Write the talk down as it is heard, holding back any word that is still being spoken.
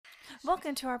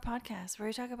Welcome to our podcast where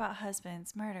we talk about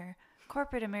husbands, murder,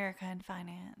 corporate America, and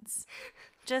finance.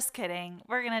 Just kidding.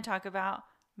 We're going to talk about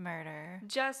murder.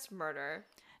 Just murder.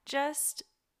 Just.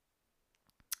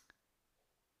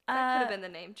 That could have been the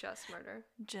name, Just Murder.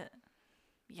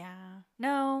 Yeah.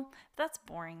 No, that's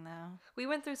boring though. We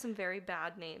went through some very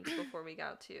bad names before we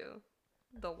got to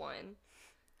the one.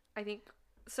 I think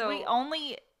so. It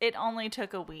only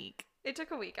took a week. It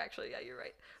took a week, actually. Yeah, you're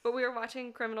right. But we were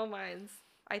watching Criminal Minds.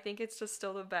 I think it's just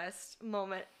still the best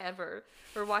moment ever.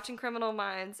 We're watching Criminal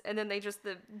Minds, and then the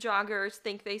joggers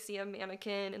think they see a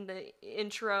mannequin in the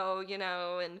intro,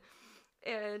 and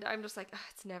I'm just like,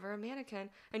 it's never a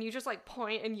mannequin. And you just like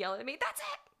point and yell at me. That's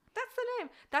it. That's the name.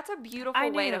 That's a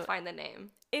beautiful way to find the name.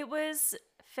 It was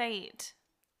fate.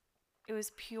 It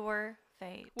was pure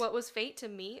fate. What was fate to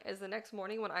me is the next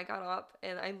morning when I got up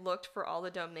and I looked for all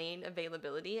the domain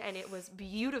availability, and it was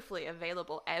beautifully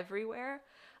available everywhere.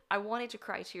 I wanted to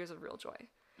cry tears of real joy.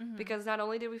 Mm-hmm. Because not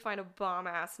only did we find a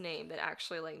bomb-ass name that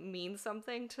actually like means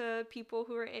something to people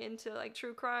who are into like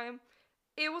true crime,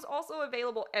 it was also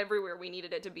available everywhere we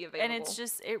needed it to be available. And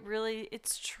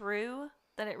it's true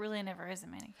that it really never is a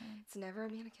mannequin. It's never a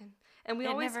mannequin. And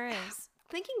it never is.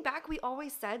 Thinking back, we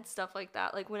always said stuff like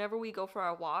that. Like whenever we go for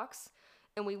our walks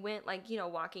and we went like,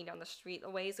 walking down the street a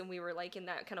ways, and we were like in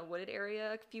that kind of wooded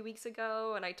area a few weeks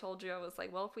ago. And I told you, I was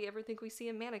like, well, if we ever think we see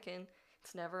a mannequin,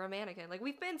 it's never a mannequin. Like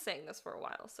we've been saying this for a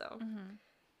while. So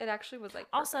It actually was like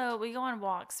perfect. Also, we go on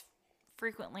walks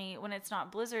frequently when it's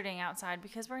not blizzarding outside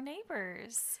because we're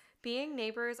neighbors. Being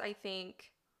neighbors, I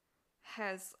think,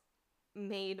 has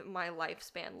made my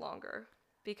lifespan longer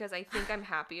because I think I'm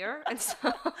happier, and so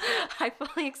I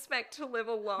fully expect to live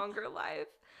a longer life.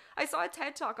 I saw a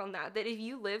TED Talk on that if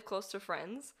you live close to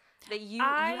friends, that you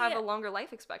have a longer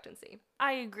life expectancy.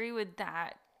 I agree with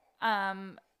that.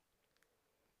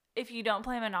 If you don't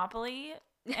play Monopoly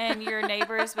and you're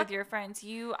neighbors with your friends,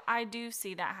 I do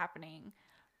see that happening.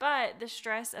 But the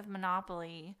stress of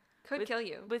Monopoly could kill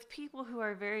you. With people who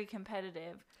are very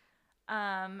competitive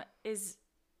is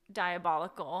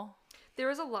diabolical. There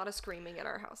was a lot of screaming at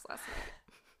our house last night.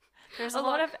 There's a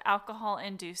lot of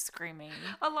alcohol-induced screaming.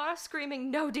 A lot of screaming,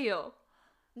 no deal.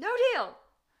 No deal.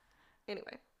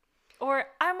 Anyway. Or,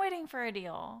 I'm waiting for a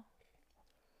deal.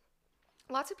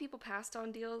 Lots of people passed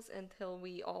on deals until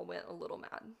we all went a little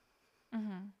mad.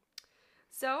 Mm-hmm.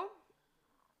 So,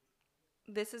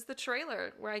 this is the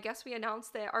trailer where I guess we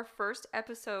announced that our first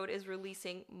episode is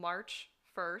releasing March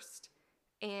 1st.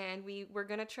 And we're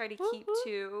going to try to keep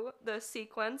to the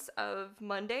sequence of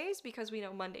Mondays because we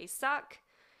know Mondays suck.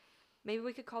 Maybe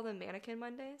we could call them Mannequin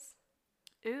Mondays.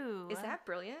 Ooh. Is that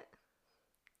brilliant?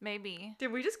 Maybe.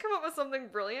 Did we just come up with something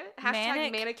brilliant?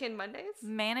 Hashtag Mannequin Mondays?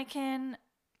 Mannequin.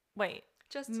 Wait.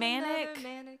 Just Manic. another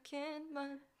Mannequin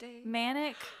Monday.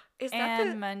 Manic is that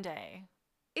and Monday.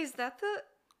 Is that the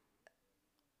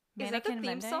theme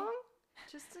Monday? song?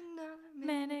 Just another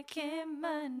Mannequin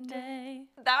Monday.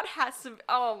 That has to be,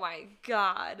 oh my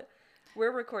god.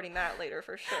 We're recording that later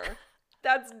for sure.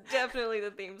 That's definitely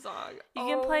the theme song. You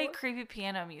can play creepy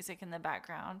piano music in the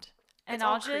background. And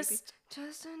I'll just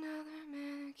another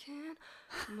Mannequin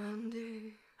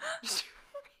Monday.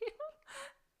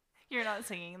 You're not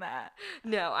singing that.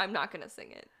 No, I'm not going to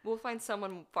sing it. We'll find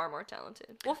someone far more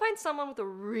talented. We'll find someone with a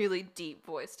really deep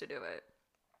voice to do it.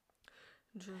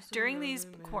 During these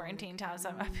quarantine times,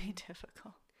 that might be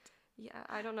difficult. Yeah,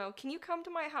 I don't know. Can you come to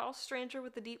my house, stranger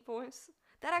with a deep voice?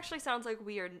 That actually sounds like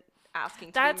we are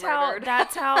asking to be murdered.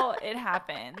 That's how it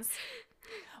happens.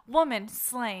 Woman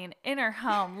slain in her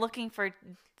home looking for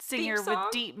singer with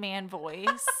deep man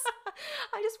voice.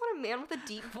 I just want a man with a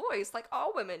deep voice, like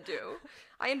all women do.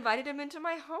 I invited him into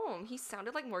my home. He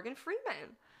sounded like Morgan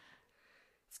Freeman.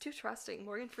 It's too trusting.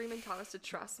 Morgan Freeman taught us to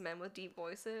trust men with deep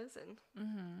voices, and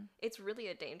it's really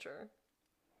a danger.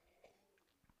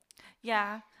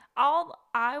 Yeah,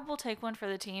 I will take one for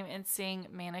the team and sing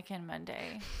Mannequin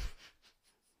Monday.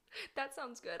 That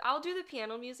sounds good. I'll do the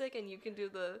piano music, and you can do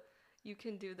the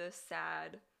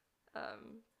sad,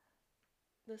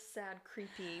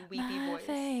 creepy, weepy voice.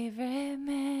 My favorite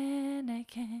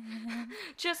mannequin.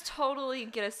 Just totally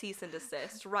get a cease and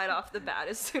desist right off the bat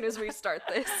as soon as we start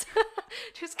this.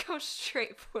 Just go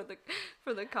straight for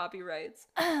the copyrights.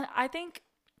 I think.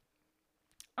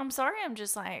 I'm sorry. I'm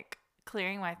just like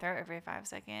clearing my throat every 5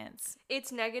 seconds.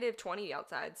 It's -20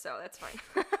 outside, so that's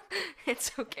fine.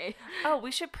 It's okay. Oh,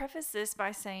 we should preface this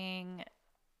by saying,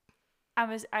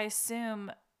 I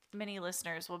assume many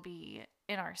listeners will be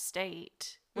in our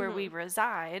state where we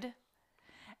reside,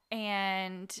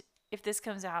 and if this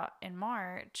comes out in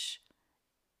March,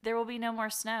 there will be no more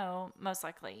snow, most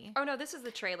likely. Oh no, this is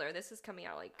the trailer. This is coming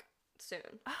out like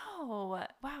soon. Oh,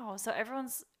 wow. wow. So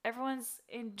everyone's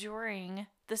enduring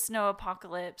the snow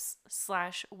apocalypse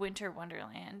 / winter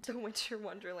wonderland The winter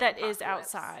wonderland that is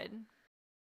apocalypse. outside.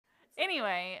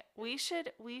 Anyway, we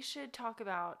should talk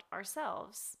about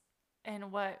ourselves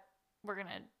and what we're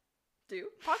gonna Do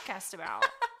podcast about.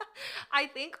 I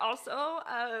think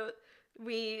also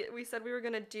we said we were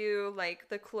gonna do like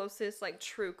the closest like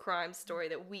true crime story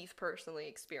that we've personally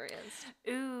experienced.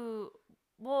 Ooh,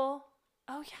 well,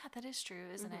 oh yeah, that is true,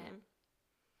 isn't it?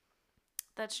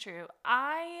 That's true.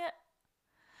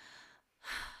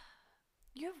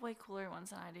 You have way cooler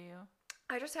ones than I do.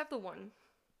 I just have the one.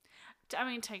 I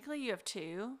mean, technically you have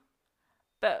two,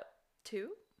 but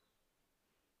Two?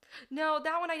 No,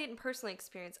 that one I didn't personally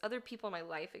experience. Other people in my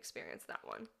life experienced that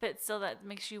one. still that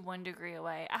makes you 1 degree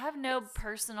away. I have no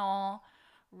personal,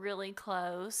 really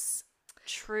close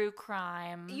true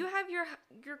crime. You have your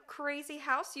crazy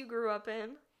house you grew up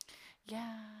in.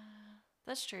 Yeah,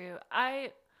 that's true.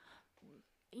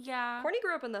 Yeah. Courtney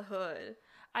grew up in the hood.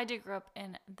 I did grow up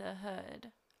in the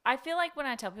hood. I feel like when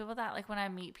I tell people that, like when I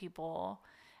meet people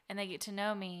and they get to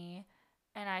know me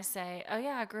and I say, oh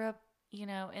yeah, I grew up,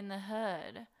 in the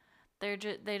hood, they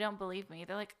don't believe me.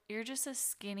 They're like, you're just a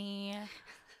skinny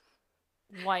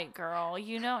white girl.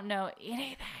 You don't know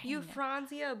anything. You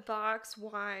Franzia box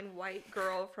wine white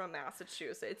girl from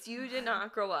Massachusetts. You did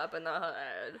not grow up in the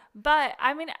hood. But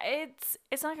I mean, it's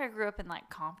not like I grew up in like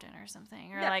Compton or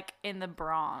something, or like in the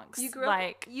Bronx. You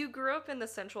grew up in the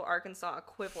Central Arkansas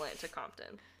equivalent to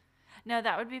Compton. No,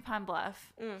 that would be Pine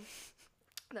Bluff.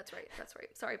 That's right.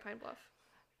 Sorry, Pine Bluff.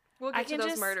 We'll get to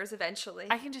those murders eventually.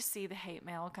 I can just see the hate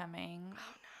mail coming. Oh no.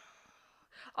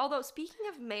 Although speaking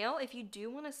of mail, if you do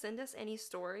want to send us any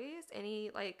stories, any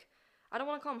like, I don't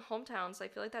want to call them hometowns. I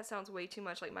feel like that sounds way too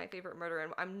much like My Favorite Murder,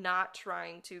 and I'm not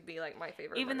trying to be like My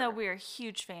Favorite Even Murder. though we're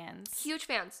huge fans. Huge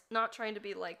fans. Not trying to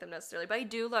be like them necessarily, but I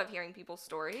do love hearing people's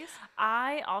stories.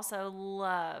 I also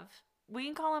love, we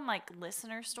can call them like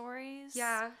listener stories.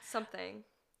 Yeah, something.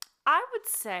 I would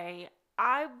say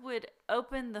I would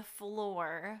open the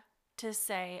floor to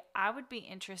say I would be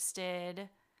interested.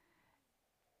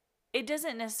 It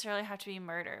doesn't necessarily have to be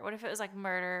murder. What if it was like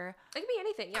murder? It could be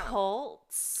anything, yeah.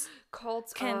 Cults,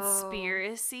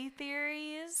 conspiracy Oh.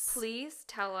 theories. Please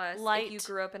tell us if you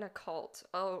grew up in a cult.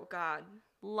 Oh, God.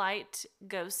 Light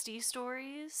ghosty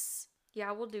stories.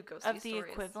 Yeah, we'll do ghosty of stories. the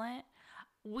equivalent.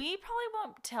 We probably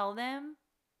won't tell them,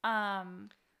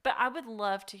 but I would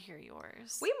love to hear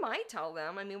yours. We might tell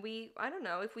them. I mean, I don't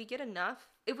know, if we get enough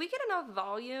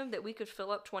volume that we could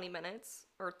fill up 20 minutes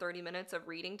or 30 minutes of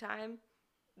reading time,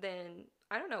 then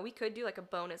I don't know, we could do like a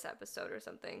bonus episode or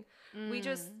something. But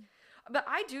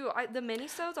the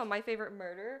minisodes on My Favorite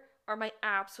Murder are my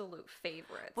absolute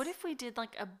favorites. What if we did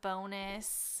like a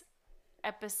bonus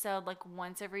episode like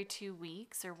once every 2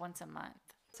 weeks or once a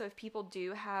month? So if people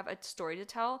do have a story to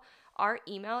tell, our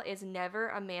email is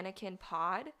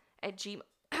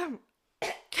neveramannequinpod@gmail.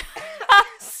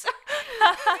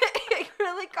 It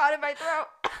really caught in my throat.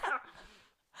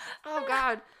 Oh,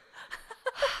 God.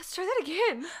 Let's try that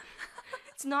again.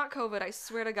 It's not COVID. I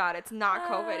swear to God, it's not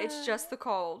COVID. It's just the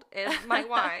cold and my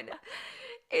wine.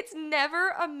 It's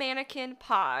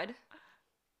neveramannequinpod.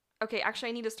 Okay, actually,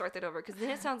 I need to start that over because then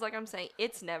it sounds like I'm saying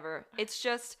it's never. It's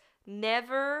just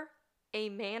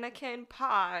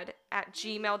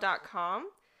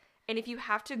neveramannequinpod@gmail.com. And if you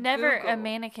have to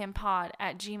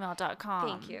neveramannequinpod@gmail.com.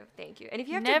 Thank you. And if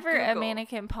you have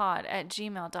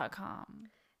neveramannequinpod@gmail.com.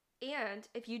 And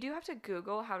if you do have to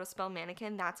Google how to spell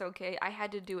mannequin, that's okay. I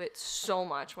had to do it so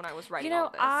much when I was writing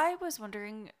all this. I was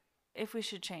wondering if we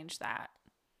should change that.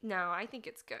 No, I think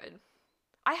it's good.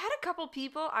 I had a couple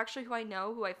people actually who I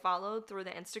know who I followed through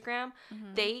the Instagram.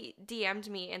 Mm-hmm. They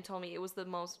DM'd me and told me it was the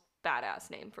most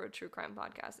badass name for a true crime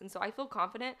podcast. And so I feel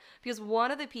confident because one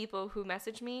of the people who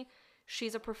messaged me,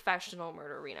 she's a professional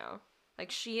murderino. Like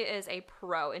she is a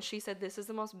pro. And she said this is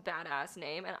the most badass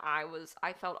name. And I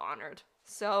felt honored.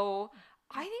 So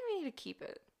I think we need to keep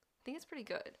it. I think it's pretty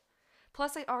good.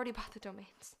 Plus I already bought the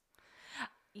domains.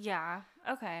 Yeah.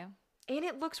 Okay. And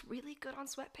it looks really good on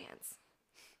sweatpants.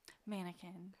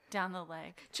 Mannequin down the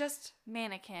leg. Just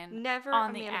mannequin. Never on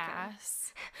a the mannequin.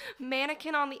 ass.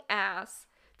 Mannequin on the ass.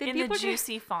 Then in the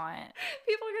juicy font.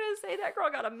 People are gonna say that girl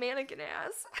got a mannequin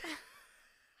ass.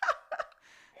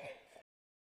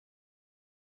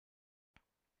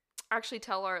 Actually,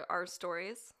 tell our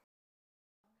stories.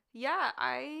 Yeah,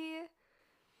 I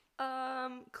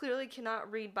clearly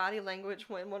cannot read body language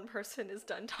when one person is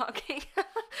done talking.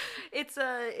 It's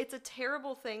a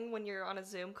terrible thing when you're on a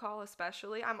Zoom call,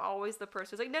 especially. I'm always the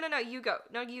person who's like, no, you go.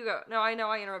 No, you go. No, I know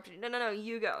I interrupted you. No,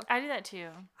 you go. I do that too.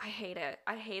 I hate it.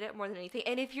 I hate it more than anything.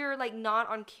 And if you're like not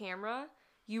on camera,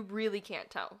 you really can't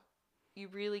tell. You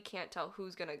really can't tell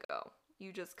who's going to go.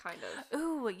 You just kind of.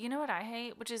 Ooh, you know what I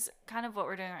hate? Which is kind of what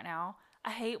we're doing right now.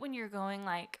 I hate when you're going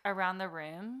like around the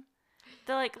room.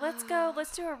 They're like, let's go,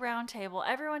 let's do a round table.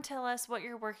 Everyone tell us what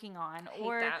you're working on. I hate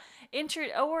Or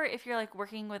that. or if you're like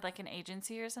working with like an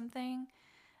agency or something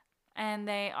and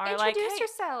they are Introduce like,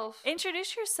 yourself.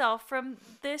 introduce yourself from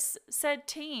this said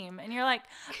team. And you're like,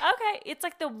 okay. It's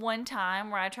like the one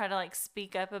time where I try to like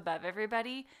speak up above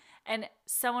everybody and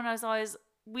someone was always,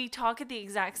 we talk at the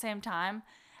exact same time.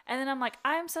 And then I'm like,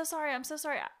 I'm so sorry,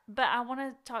 but I want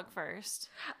to talk first.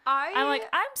 I'm like,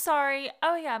 I'm sorry.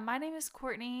 Oh yeah, my name is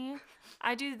Courtney.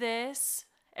 I do this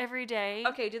every day.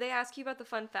 Okay, do they ask you about the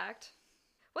fun fact?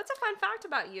 What's a fun fact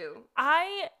about you?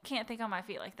 I can't think on my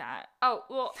feet like that. Oh,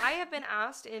 well, I have been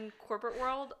asked in corporate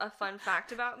world a fun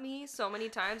fact about me so many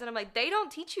times, and I'm like, they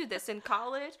don't teach you this in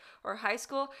college or high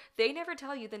school. They never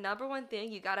tell you the number one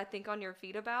thing you gotta think on your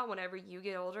feet about whenever you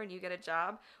get older and you get a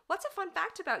job. What's a fun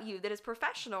fact about you that is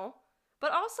professional,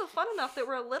 but also fun enough that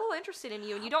we're a little interested in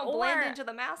you and you don't blend into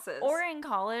the masses? Or in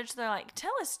college, they're like,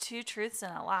 tell us 2 truths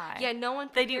and a lie. Yeah, no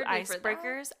one They do prepared me for that.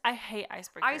 icebreakers. I hate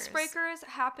icebreakers. Icebreakers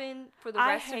happen for the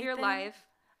rest of your life.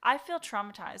 I feel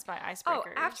traumatized by icebreakers. Oh,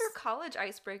 after college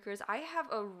icebreakers, I have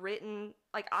a written,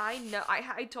 like, I know,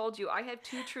 I told you, I have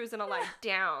 2 truths and a lie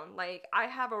down. Like, I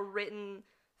have a written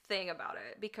thing about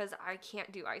it because I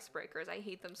can't do icebreakers. I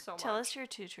hate them so much. Tell us your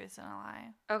 2 truths and a lie.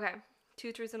 Okay,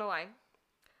 2 truths and a lie.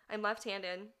 I'm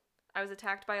left-handed. I was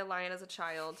attacked by a lion as a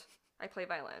child. I play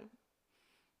violin.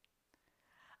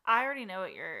 I already know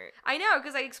what you're... I know,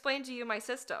 because I explained to you my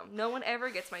system. No one ever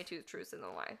gets my 2 truths and a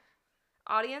lie.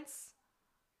 Audience,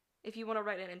 if you want to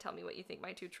write in and tell me what you think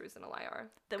my 2 truths and a lie are,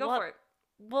 go for it.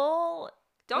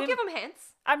 Don't give them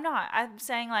hints. I'm not. I'm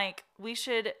saying, like, we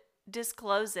should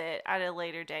disclose it at a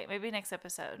later date. Maybe next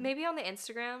episode. Maybe on the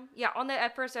Instagram. Yeah, on the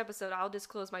first episode, I'll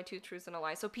disclose my 2 truths and a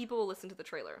lie, so people will listen to the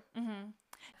trailer. Mm-hmm.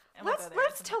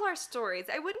 Let's tell our stories.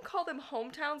 I wouldn't call them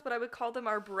hometowns, but I would call them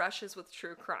our brushes with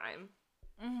true crime.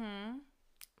 Mm-hmm.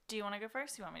 Do you want to go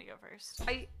first? Do you want me to go first?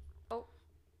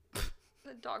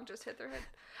 The dog just hit their head.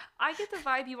 I get the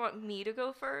vibe you want me to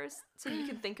go first, so you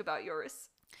can think about yours.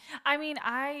 I mean,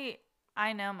 I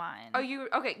know mine.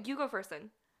 Okay, you go first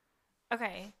then.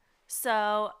 Okay.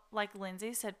 So, like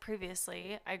Lindsay said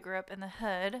previously, I grew up in the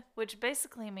hood, which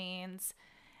basically means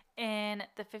in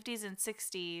the 50s and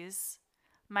 60s,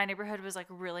 my neighborhood was like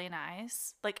really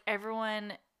nice. Like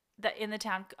everyone that in the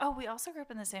town. Oh, we also grew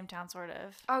up in the same town, sort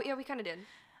of. Oh yeah, we kind of did.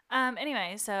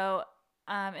 Anyway, so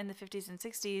in the 50s and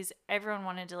 60s, everyone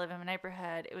wanted to live in my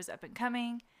neighborhood. It was up and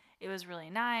coming. It was really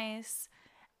nice.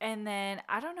 And then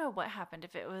I don't know what happened,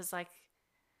 if it was like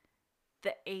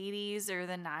the 80s or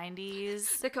the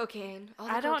 90s. The cocaine.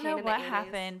 I don't know what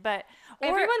happened, but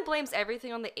everyone blames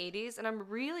everything on the 80s, and I'm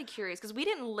really curious because we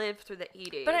didn't live through the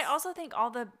 80s. But I also think all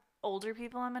the older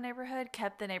people in my neighborhood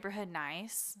kept the neighborhood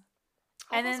nice.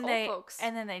 And then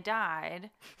they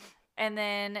died. And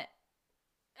then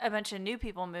a bunch of new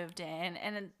people moved in,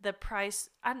 and the price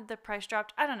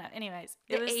dropped. I don't know. Anyways,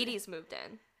 the 80s moved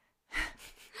in.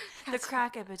 The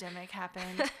crack epidemic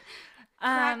happened.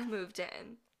 Crack moved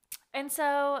in. And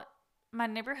so my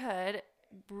neighborhood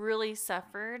really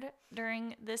suffered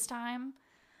during this time.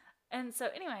 And so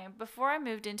anyway, before I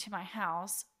moved into my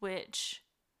house, which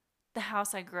the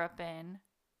house I grew up in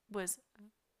was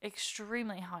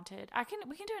extremely haunted.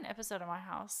 We can do an episode on my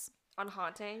house. On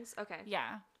hauntings? Okay.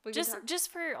 Yeah.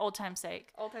 Just for old time's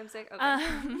sake. Old time's sake? Okay.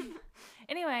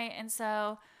 Anyway, and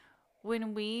so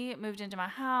when we moved into my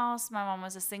house, my mom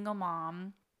was a single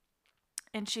mom.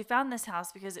 And she found this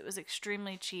house because it was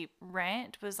extremely cheap.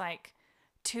 Rent was like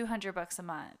 $200 a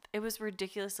month. It was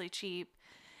ridiculously cheap.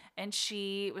 And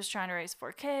she was trying to raise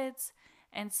 4 kids.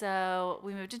 And so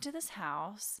we moved into this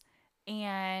house.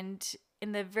 And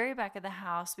in the very back of the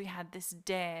house, we had this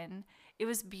den. It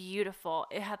was beautiful.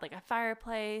 It had like a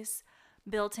fireplace,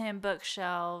 built-in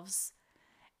bookshelves.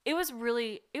 It was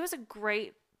a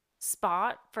great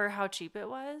spot for how cheap it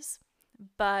was.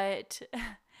 But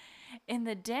in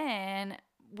the den,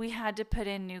 we had to put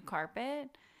in new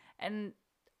carpet, and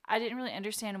I didn't really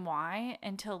understand why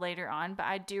until later on, but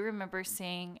I do remember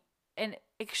seeing an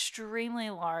extremely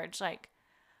large, like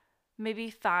maybe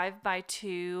 5 by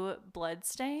 2 blood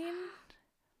stain.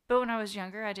 But when I was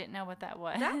younger, I didn't know what that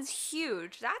was. That's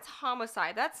huge. That's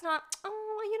homicide. That's not,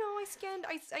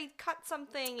 I cut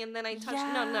something and then I touched.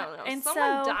 Yeah. No. And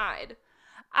someone died.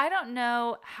 I don't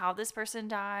know how this person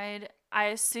died. I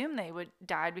assume they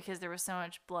died because there was so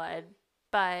much blood,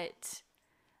 but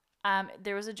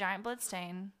there was a giant blood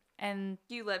stain, and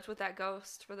you lived with that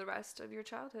ghost for the rest of your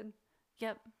childhood.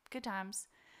 Yep, good times.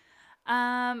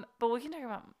 But we can talk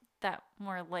about that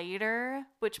more later,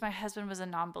 which my husband was a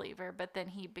non-believer, but then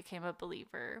he became a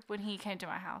believer when he came to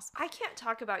my house. I can't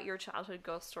talk about your childhood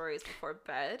ghost stories before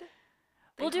bed.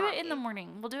 We'll do it in the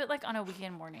morning. We'll do it like on a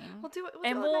weekend morning. We'll do it.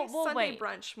 And do a nice we'll Sunday wait.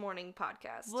 brunch morning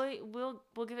podcast.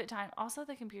 We'll give it time. Also,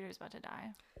 the computer's about to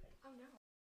die. Oh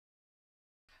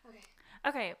no. Okay.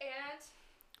 Okay, And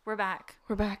we're back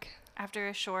we're back. after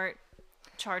a short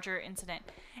charger incident.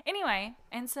 Anyway,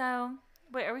 and so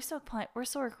wait, are we still playing? We're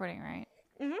still recording, right?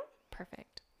 Mhm.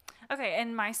 Perfect. Okay,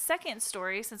 and my second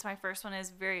story, since my first one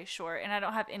is very short and I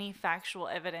don't have any factual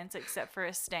evidence except for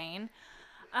a stain.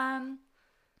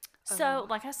 So,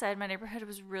 like I said, my neighborhood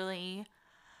was really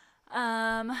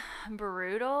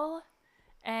brutal.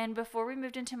 And before we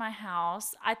moved into my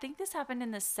house, I think this happened in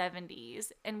the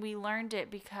 70s, and we learned it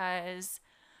because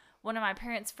one of my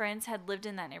parents' friends had lived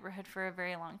in that neighborhood for a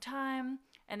very long time,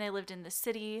 and they lived in the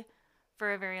city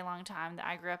for a very long time that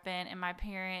I grew up in, and my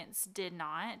parents did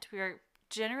not. We were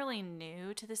generally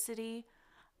new to the city.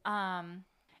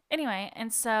 Anyway,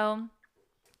 and so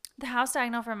the house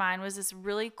diagonal for mine was this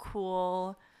really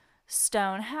cool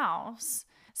stone house.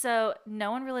 So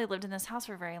no one really lived in this house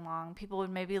for very long. People would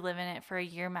maybe live in it for a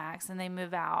year max, and they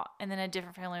move out, and then a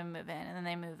different family would move in, and then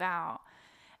they move out.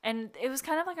 And it was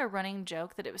kind of like a running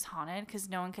joke that it was haunted because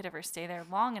no one could ever stay there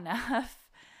long enough.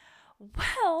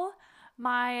 Well,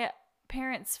 my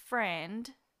parents'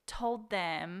 friend told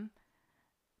them,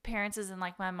 parents as in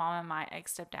like my mom and my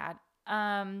ex-stepdad,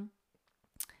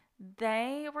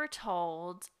 they were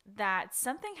told that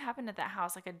something happened at that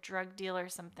house, like a drug deal or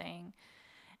something.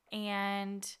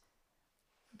 And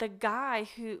the guy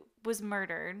who was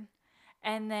murdered,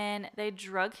 and then they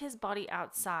drug his body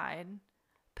outside,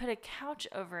 put a couch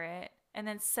over it, and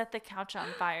then set the couch on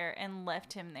fire and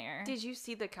left him there. Did you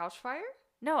see the couch fire?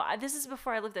 No, this is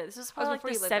before I lived there. This was probably like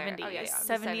the 70s, Oh, yeah,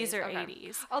 the 70s or okay.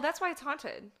 80s. Oh, that's why it's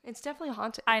haunted. It's definitely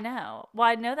haunted. I know. Well,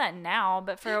 I know that now,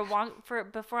 but for a long,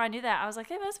 before I knew that, I was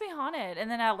like, it must be haunted. And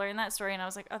then I learned that story, and I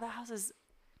was like, oh, that house is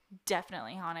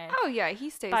definitely haunted Oh yeah, he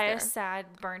stays by there. a sad,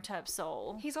 burnt up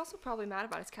soul, He's also probably mad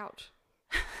about his couch.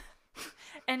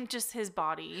 and just his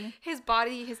body. His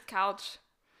body, his couch.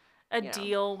 A Yeah.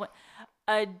 deal,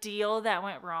 a deal that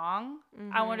went wrong.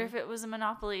 I wonder if it was a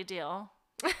Monopoly deal.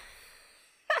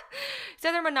 It's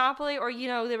either Monopoly or,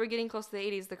 they were getting close to the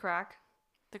 80s, the crack.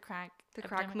 The crack. The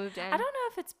crack epidemic. moved in. I don't know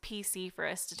if it's PC for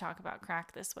us to talk about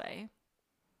crack this way,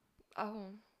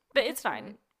 Oh. but it's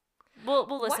fine. We'll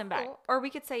listen back. Or we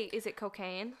could say, is it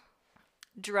cocaine?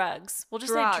 Drugs. We'll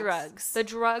just say drugs. The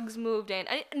drugs moved in.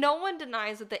 No one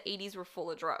denies that the 80s were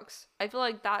full of drugs. I feel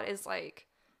like that is, like,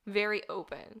 very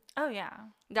open. Oh yeah.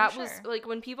 That for was, sure. like,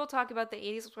 when people talk about the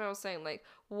 80s, that's what I was saying. Like,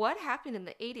 what happened in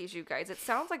the 80s, you guys? It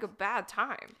sounds like a bad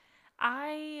time.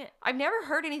 I've never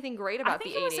heard anything great about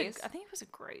the 80s. I think it was a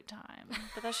great time,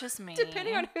 but that's just me.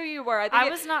 Depending on who you were. I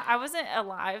wasn't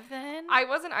alive then. I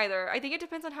wasn't either. I think it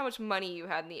depends on how much money you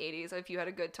had in the 80s, if you had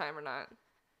a good time or not.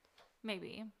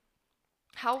 Maybe.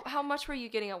 How much were you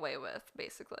getting away with,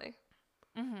 basically?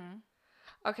 Mhm.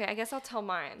 Okay, I guess I'll tell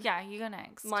mine. Yeah, you go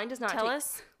next. Mine does not tell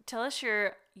us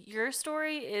your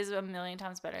story is a million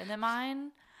times better than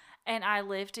mine, and I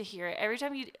live to hear it. Every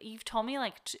time you've told me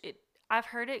like I've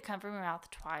heard it come from your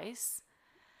mouth twice,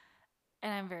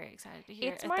 and I'm very excited to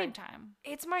hear it a third time.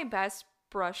 It's my best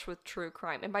brush with true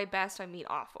crime, and by best I mean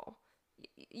awful.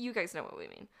 You guys know what we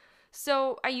mean.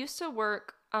 So I used to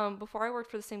work before I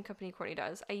worked for the same company Courtney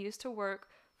does. I used to work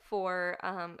for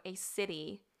a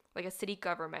city, like a city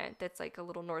government that's like a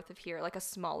little north of here, like a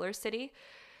smaller city.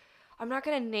 I'm not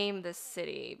gonna name this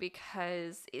city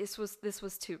because this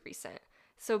was too recent.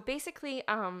 So basically,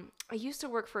 I used to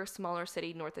work for a smaller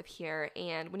city north of here,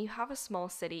 and when you have a small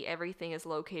city, everything is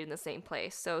located in the same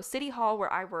place. So City Hall,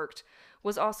 where I worked,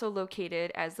 was also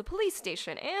located as the police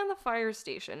station and the fire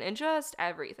station and just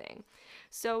everything.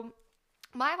 So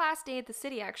my last day at the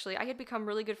city, actually, I had become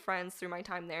really good friends through my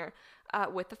time there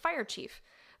with the fire chief.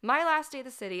 My last day at the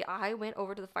city, I went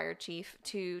over to the fire chief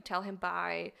to tell him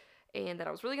bye and that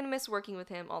I was really going to miss working with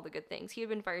him, all the good things. He had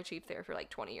been fire chief there for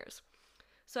like 20 years.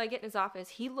 So I get in his office.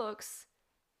 He looks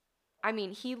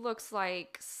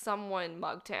like someone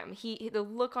mugged him. The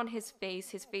look on his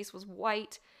face was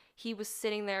white. He was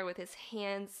sitting there with his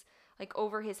hands like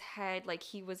over his head, like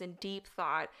he was in deep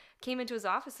thought. Came into his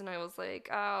office and I was like,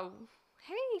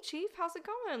 hey, chief, how's it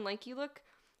going? Like, you look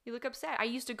upset. I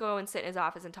used to go and sit in his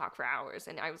office and talk for hours,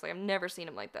 and I was like, I've never seen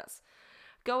him like this.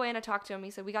 Go in, I talked to him. He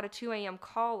said, we got a 2 a.m.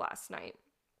 call last night.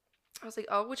 I was like,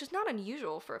 oh, which is not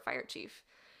unusual for a fire chief.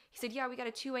 He said, yeah, we got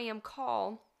a 2 a.m.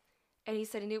 call. And he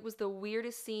said, and it was the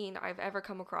weirdest scene I've ever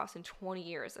come across in 20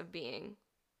 years of being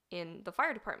in the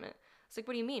fire department. I was like,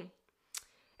 what do you mean?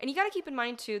 And you got to keep in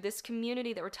mind, too, this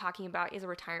community that we're talking about is a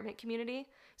retirement community.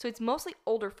 So it's mostly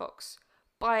older folks.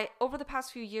 But over the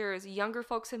past few years, younger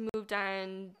folks have moved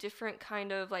in, different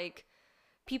kind of, like,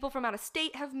 people from out of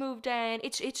state have moved in.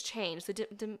 It's changed.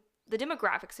 The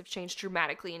demographics have changed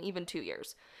dramatically in even 2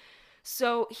 years.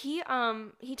 So he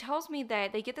tells me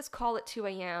that they get this call at 2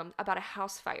 a.m. about a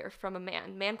house fire from a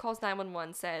man. Man calls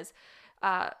 911, says,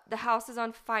 the house is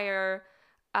on fire.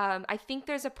 I think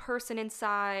there's a person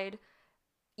inside.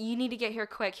 You need to get here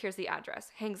quick. Here's the address.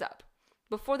 Hangs up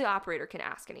before the operator can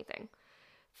ask anything.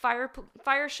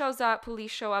 Fire shows up.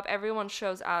 Police show up. Everyone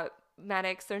shows up.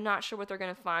 Medics, they're not sure what they're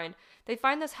going to find. They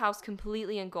find this house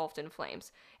completely engulfed in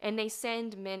flames, and they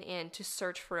send men in to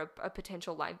search for a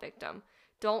potential live victim.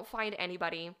 Don't find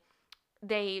anybody.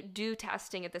 They do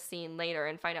testing at the scene later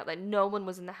and find out that no one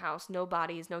was in the house, no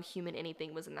bodies, no human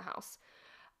anything was in the house.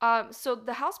 So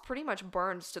the house pretty much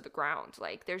burns to the ground.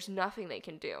 Like, there's nothing they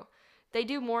can do. They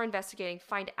do more investigating,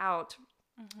 find out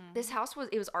this house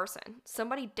was arson.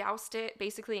 Somebody doused it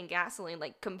basically in gasoline,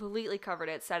 like completely covered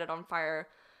it, set it on fire,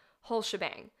 whole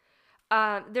shebang.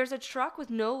 There's a truck with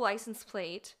no license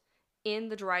plate in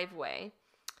the driveway,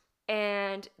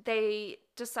 and they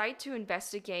decide to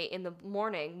investigate in the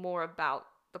morning more about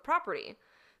the property.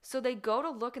 So they go to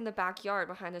look in the backyard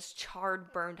behind this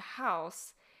charred, burned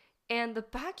house, and the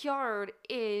backyard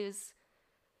is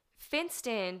fenced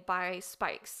in by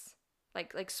spikes,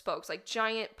 like spokes, like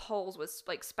giant poles with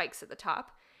like spikes at the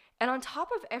top. And on top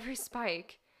of every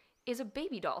spike is a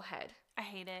baby doll head. I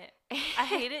hate it. I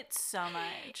hate it so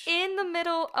much. In the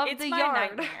middle of it's the my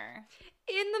yard. Nightmare.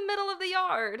 In the middle of the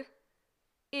yard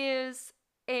is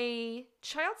a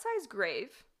child-sized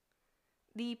grave.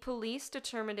 The police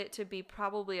determined it to be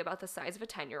probably about the size of a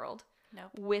 10-year-old.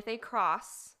 Nope. With a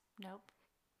cross. Nope.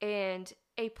 And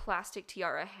a plastic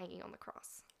tiara hanging on the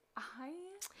cross. I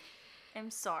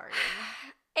am sorry.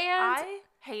 And I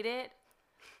hate it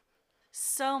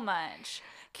so much.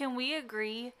 Can we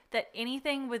agree that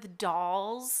anything with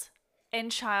dolls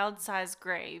and child-sized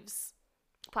graves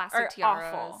plastic are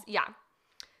tiaras. awful? Yeah.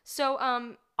 So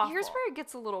here's Awful. where it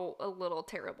gets a little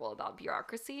terrible about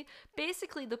bureaucracy.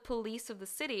 Basically, the police of the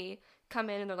city come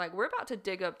in and they're like, "We're about to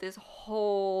dig up this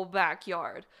whole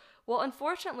backyard." Well,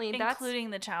 unfortunately,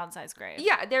 including the child-sized grave.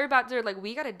 Yeah, they're like,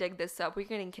 "We got to dig this up. We're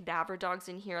getting cadaver dogs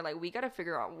in here. Like, we got to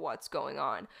figure out what's going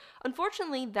on."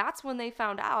 Unfortunately, that's when they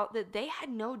found out that they had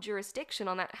no jurisdiction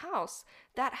on that house.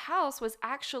 That house was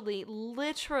actually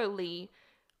literally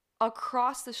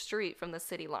across the street from the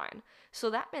city line. So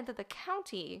that meant that the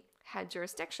county had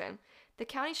jurisdiction. The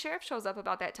county sheriff shows up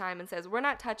about that time and says, "We're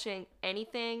not touching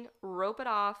anything. Rope it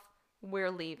off. We're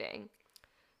leaving."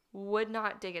 Would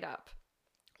not dig it up.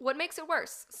 What makes it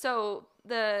worse? So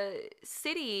the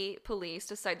city police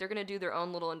decide they're going to do their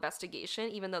own little investigation,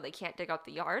 even though they can't dig up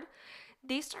the yard.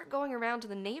 They start going around to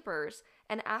the neighbors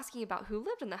and asking about who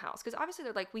lived in the house. Because obviously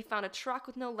they're like, "We found a truck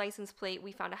with no license plate.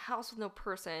 We found a house with no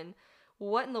person.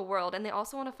 What in the world?" And they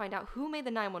also want to find out who made the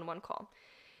 911 call.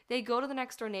 They go to the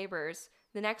next door neighbors.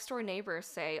 The next door neighbors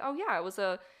say, "Oh yeah, it was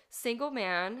a single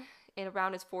man in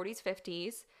around his 40s,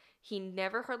 50s. He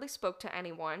never hardly spoke to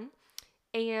anyone.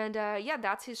 And yeah,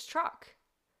 that's his truck."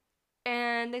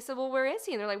 And they said, "Well, where is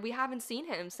he?" And they're like, "We haven't seen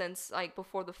him since like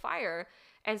before the fire."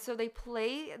 And so they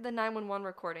play the 911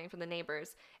 recording from the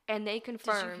neighbors, and they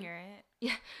confirm. Did you hear it?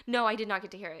 Yeah, no, I did not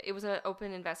get to hear it. It was an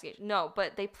open investigation. No,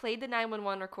 but they played the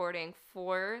 911 recording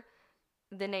for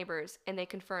the neighbors, and they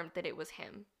confirmed that it was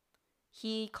him.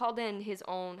 He called in his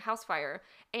own house fire,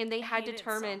 and they had hate it so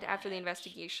determined after the much.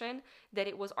 investigation that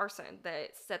it was arson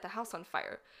that set the house on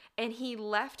fire. And he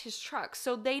left his truck.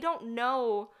 So they don't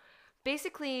know.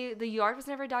 Basically, the yard was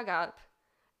never dug up.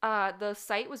 The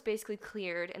site was basically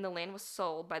cleared, and the land was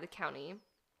sold by the county.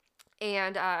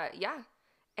 And yeah,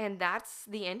 and that's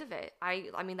the end of it.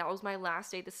 I mean, that was my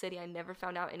last day at the city. I never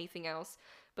found out anything else.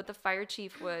 But the fire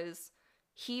chief was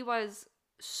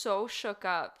so shook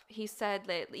up. He said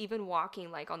that even walking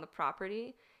like on the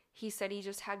property, he said he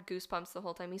just had goosebumps the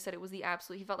whole time. He said it was he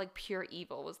felt like pure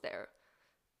evil was there.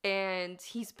 And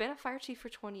he's been a fire chief for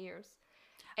 20 years.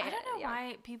 I don't know yeah.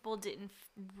 why people didn't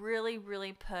really,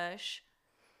 really push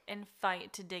and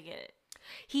fight to dig it.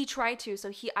 He tried to.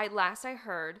 So last I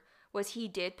heard was he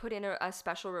did put in a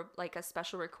special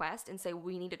request and say,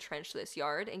 "We need to trench this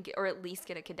yard and or at least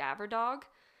get a cadaver dog."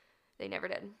 They never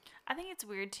did. I think it's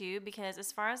weird too because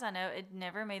as far as I know, it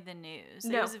never made the news.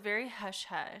 No. It was very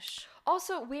hush-hush.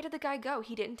 Also, where did the guy go?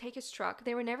 He didn't take his truck.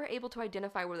 They were never able to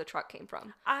identify where the truck came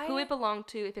from. Who it belonged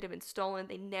to, if it had been stolen,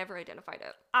 they never identified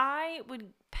it. I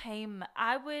would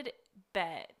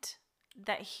bet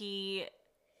that he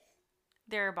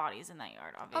there are bodies in that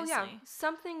yard, Oh obviously.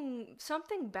 yeah,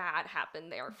 something bad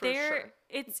happened there for sure.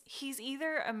 He's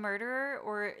either a murderer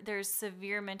or there's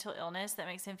severe mental illness that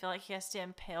makes him feel like he has to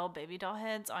impale baby doll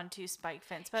heads onto spike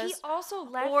fence posts. He also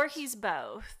left, or he's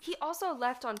both. He also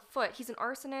left on foot. He's an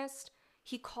arsonist.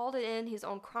 He called it in his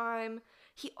own crime.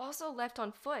 He also left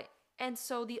on foot, and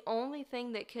so the only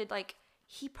thing that could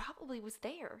he probably was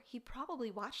there. He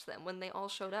probably watched them when they all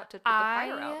showed up to put the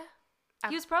fire out.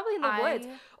 He was probably in the woods.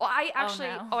 Well,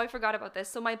 I forgot about this.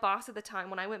 So my boss at the time,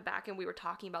 when I went back and we were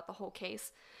talking about the whole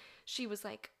case, she was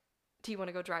like, do you want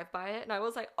to go drive by it? And I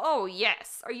was like, oh,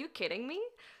 yes. Are you kidding me?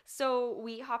 So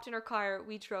we hopped in our car.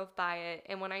 We drove by it.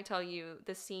 And when I tell you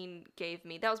the scene gave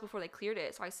me, that was before they cleared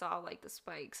it. So I saw like the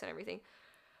spikes and everything.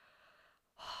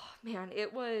 Oh, man,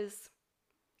 it was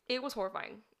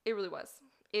horrifying. It really was.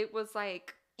 It was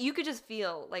like, you could just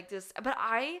feel like this. But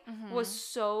I was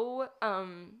so,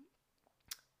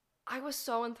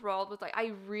 enthralled with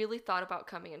I really thought about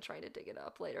coming and trying to dig it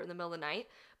up later in the middle of the night.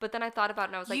 But then I thought about it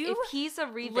and I was like, if he's a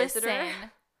revisitor. Listen,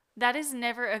 that is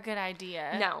never a good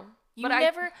idea. No. No.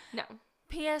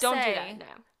 PSA. Don't do that. No.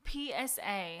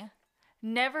 PSA.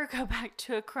 Never go back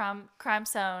to a crime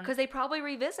zone. Because they probably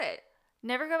revisit.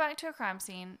 Never go back to a crime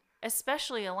scene,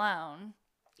 especially alone.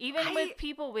 Even with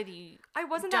people with you. I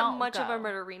wasn't that much of a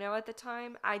murderino at the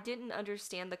time. I didn't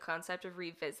understand the concept of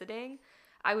revisiting.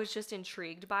 I was just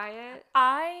intrigued by it.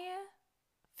 I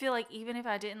feel like even if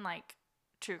I didn't like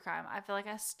true crime, I feel like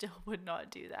I still would not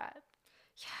do that.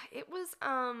 Yeah, it was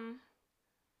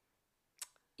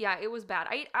it was bad.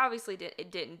 I obviously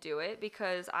didn't do it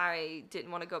because I didn't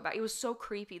want to go back. It was so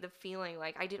creepy, the feeling.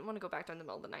 Like, I didn't want to go back during the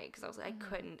middle of the night because I was like, I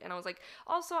couldn't. And I was like,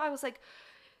 also, I was like,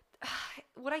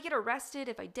 would I get arrested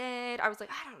if I did? I was like,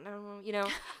 I don't know,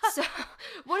 So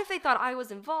what if they thought I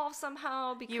was involved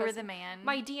somehow because you were the man?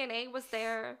 My DNA was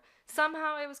there.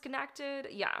 Somehow it was connected.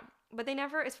 Yeah. But they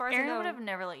never, as far as I know. Aaron would have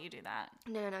never let you do that.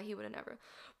 No, he would have never.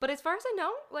 But as far as I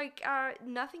know,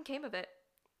 nothing came of it.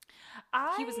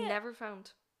 He was never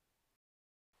found.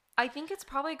 I think it's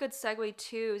probably a good segue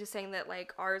too to saying that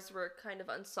ours were kind of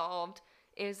unsolved,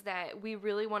 is that we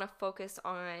really want to focus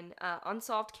on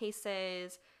unsolved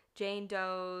cases, Jane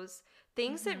Doe's,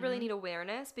 things that really need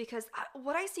awareness, because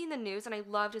what I see in the news, and I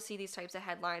love to see these types of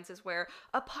headlines, is where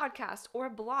a podcast or a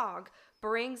blog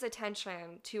brings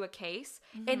attention to a case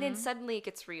and then suddenly it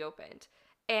gets reopened.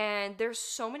 And there's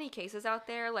so many cases out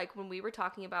there, when we were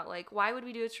talking about why would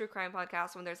we do a true crime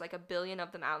podcast when there's a billion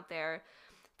of them out there?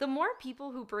 The more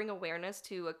people who bring awareness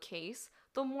to a case,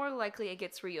 the more likely it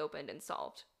gets reopened and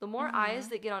solved. The more eyes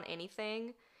that get on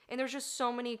anything. And there's just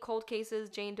so many cold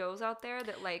cases, Jane Doe's out there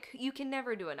that you can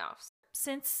never do enough.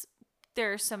 Since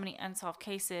there are so many unsolved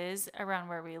cases around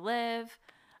where we live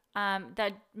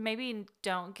that maybe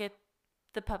don't get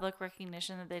the public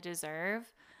recognition that they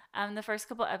deserve, the first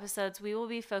couple episodes we will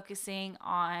be focusing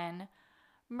on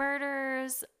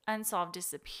murders, unsolved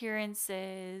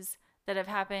disappearances that have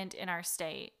happened in our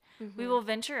state. We will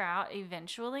venture out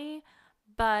eventually,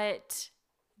 but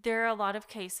there are a lot of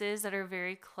cases that are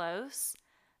very close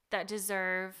that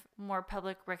deserve more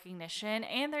public recognition,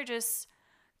 and they're just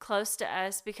close to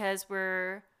us because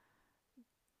we're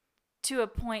to a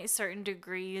point certain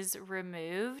degrees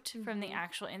removed from the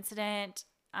actual incident.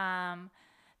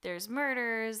 There's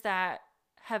murders that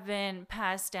have been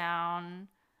passed down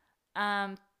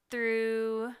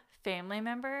through family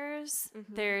members.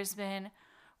 There's been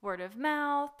word of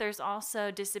mouth. There's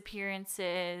also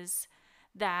disappearances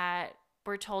that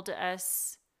were told to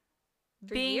us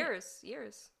for years.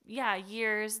 Yeah,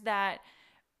 years that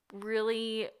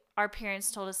really our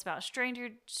parents told us about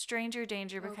stranger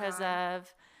danger because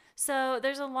of. So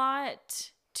there's a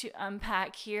lot to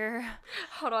unpack here.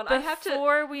 Hold on,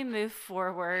 before we move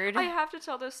forward. I have to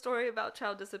tell this story about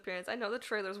child disappearance. I know the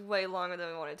trailer's way longer than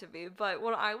we want it to be, but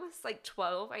when I was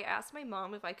 12, I asked my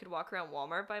mom if I could walk around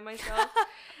Walmart by myself.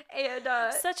 And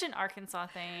such an Arkansas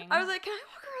thing. I was like, can I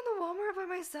walk around the Walmart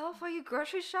by myself while you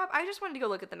grocery shop? I just wanted to go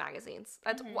look at the magazines.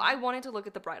 I wanted to look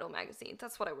at the bridal magazines.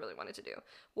 That's what I really wanted to do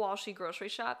while she grocery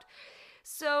shopped.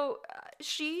 So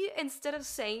she, instead of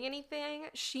saying anything,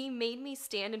 she made me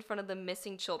stand in front of the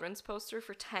missing children's poster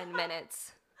for 10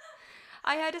 minutes.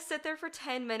 I had to sit there for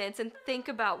 10 minutes and think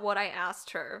about what I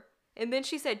asked her. And then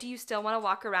she said, do you still want to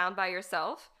walk around by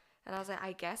yourself? And I was like,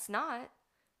 I guess not.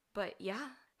 But yeah.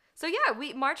 So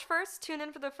yeah, March 1st, tune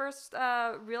in for the first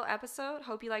real episode.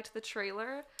 Hope you liked the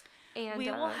trailer. And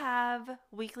we will have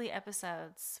weekly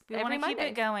episodes. We want to keep Monday.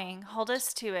 it going. Hold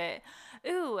us to it.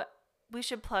 Ooh, we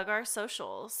should plug our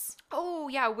socials. Oh,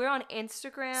 yeah. We're on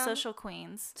Instagram. Social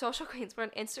Queens. We're on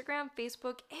Instagram,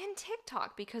 Facebook, and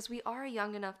TikTok because we are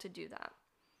young enough to do that.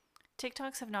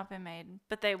 TikToks have not been made,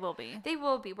 but they will be. They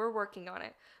will be. We're working on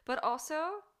it. But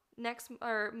also,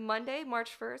 Monday,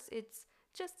 March 1st, it's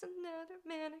just another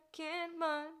Mannequin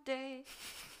Monday.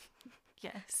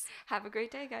 Yes. Have a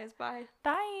great day, guys. Bye.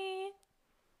 Bye.